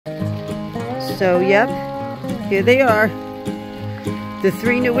So, yep, here they are. The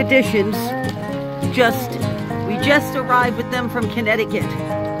 3 new additions. We just arrived with them from Connecticut.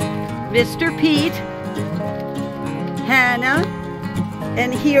 Mr. Pete, Hannah,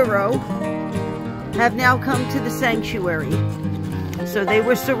 and Hero have now come to the sanctuary. So they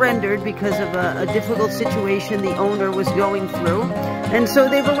were surrendered because of a difficult situation the owner was going through. And so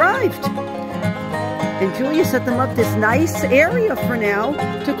they've arrived. And Julia set them up this nice area for now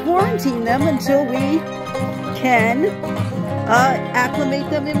to quarantine them until we can acclimate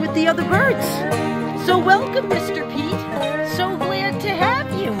them in with the other birds. So welcome, Mr. Pete. So glad to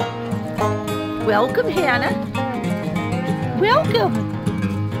have you. Welcome, Hannah. Welcome.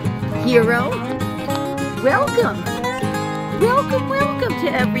 Hero. Welcome. Welcome, welcome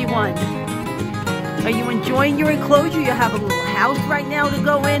to everyone. Are you enjoying your enclosure? You have a little house right now to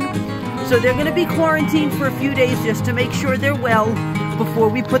go in. So they're going to be quarantined for a few days just to make sure they're well before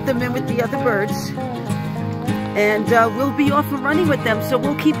we put them in with the other birds. And we'll be off and running with them, so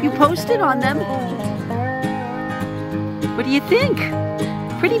we'll keep you posted on them. What do you think?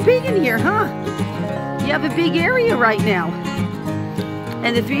 Pretty big in here, huh? You have a big area right now.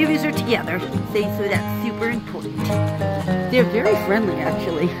 And the 3 of you are together, so that's super important. They're very friendly,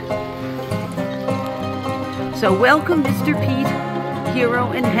 actually. So welcome, Mr. Pete,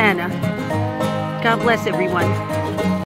 Hero, and Hannah. God bless everyone.